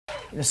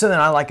Something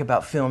I like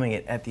about filming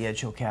it at the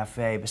EdgeHill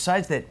Cafe,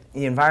 besides that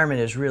the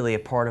environment is really a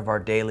part of our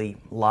daily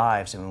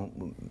lives. I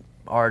mean,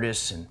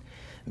 artists and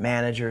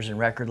managers and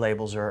record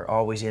labels are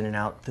always in and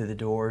out through the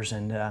doors,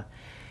 and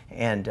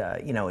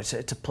you know, it's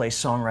a place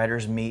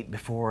songwriters meet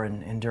before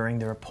and during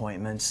their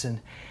appointments.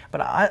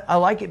 But I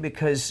like it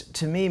because,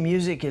 to me,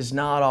 music is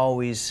not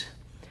always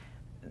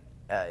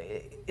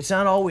it's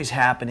not always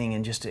happening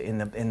in just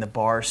in the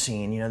bar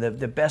scene. You know,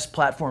 the best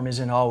platform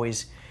isn't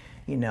always,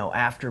 you know,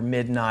 after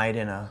midnight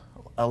in a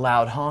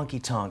loud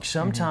honky tonk.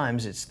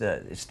 Sometimes it's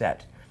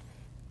that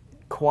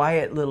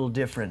quiet little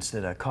difference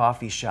that a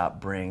coffee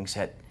shop brings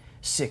at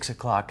 6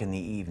 o'clock in the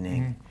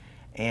evening,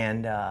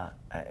 and a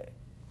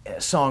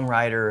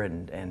songwriter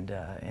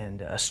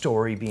and a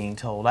story being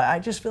told. I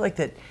just feel like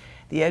that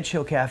the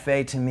EdgeHill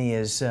Cafe, to me,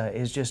 is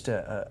just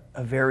a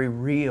very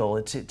real.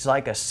 It's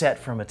like a set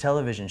from a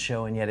television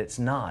show, and yet it's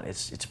not.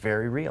 It's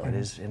very real. It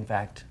is, in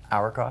fact,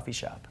 our coffee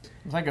shop.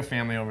 It's like a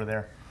family over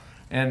there,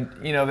 and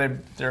you know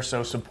they're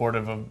so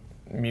supportive of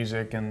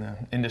music and the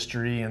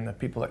industry and the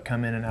people that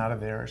come in and out of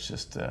there. It's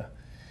just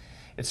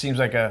it seems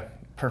like a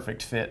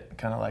perfect fit.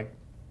 Kind of like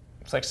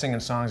it's like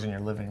singing songs in your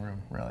living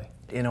room, really.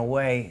 In a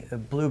way, the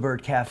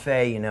Bluebird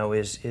Cafe, you know,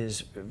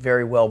 is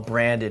very well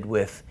branded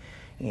with,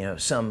 you know,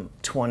 some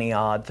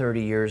 20-odd,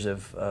 30 years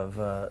of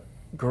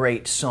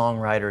great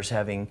songwriters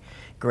having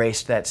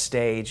graced that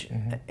stage.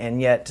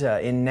 And yet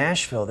in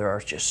Nashville there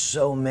are just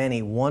so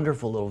many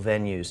wonderful little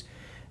venues,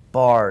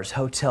 bars,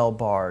 hotel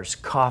bars,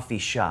 coffee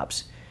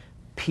shops,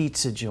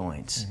 pizza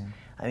joints.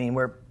 I mean,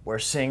 where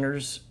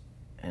singers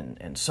and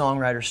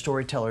songwriters,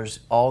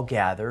 storytellers all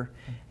gather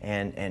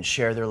and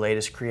share their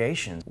latest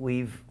creations.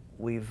 We've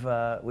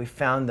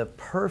found the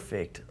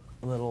perfect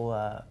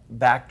little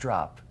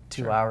backdrop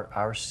to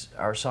our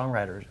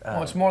songwriters.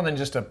 Well, it's more than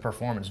just a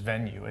performance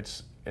venue.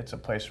 It's a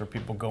place where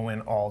people go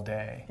in all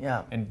day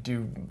and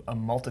do a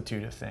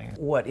multitude of things.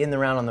 What In the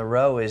Round on the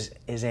Row is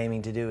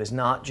aiming to do is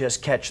not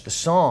just catch the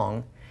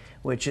song,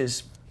 which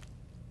is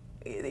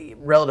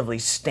relatively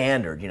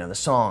standard, you know, the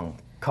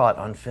song caught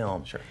on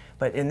film. Sure.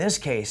 But in this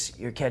case,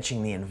 you're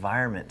catching the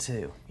environment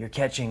too. You're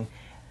catching,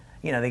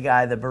 you know, the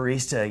guy, the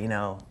barista, you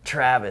know,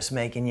 Travis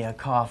making you a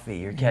coffee.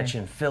 You're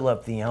catching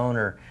Philip, the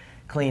owner,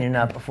 cleaning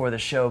up before the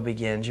show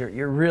begins.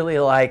 You're really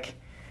like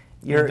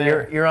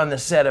you're on the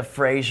set of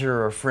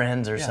Frasier or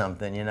Friends or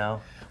something, you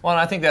know. Well, and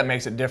I think that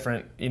makes it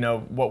different. You know,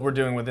 what we're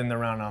doing within the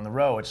Round on the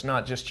Row. It's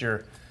not just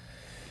your,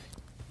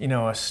 you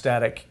know, a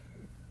static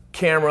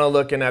camera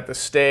looking at the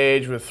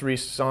stage with 3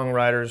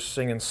 songwriters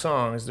singing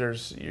songs.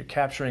 You're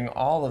capturing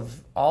all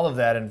of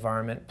that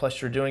environment.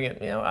 Plus, you're doing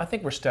it. You know, I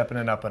think we're stepping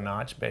it up a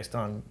notch based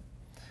on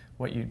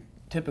what you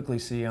typically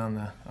see on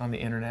the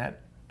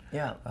internet.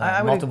 Yeah,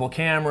 multiple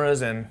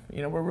cameras, and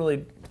you know, we're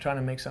really trying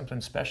to make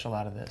something special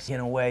out of this. In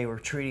a way, we're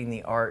treating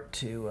the art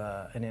to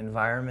an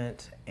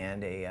environment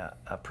and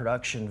a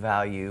production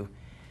value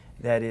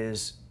that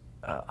is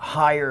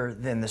higher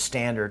than the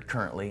standard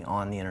currently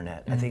on the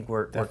internet. I think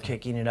we're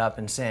kicking it up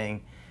and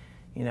saying,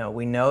 you know,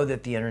 we know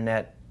that the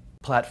internet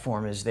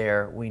platform is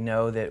there. We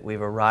know that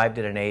we've arrived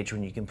at an age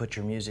when you can put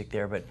your music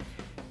there, but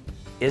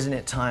isn't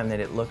it time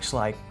that it looks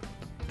like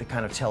the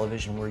kind of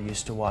television we're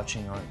used to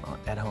watching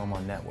at home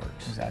on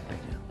networks? Exactly.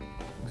 Yeah.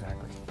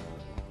 Exactly.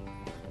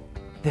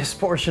 This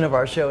portion of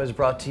our show is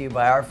brought to you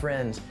by our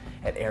friends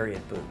at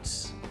Ariat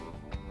Boots.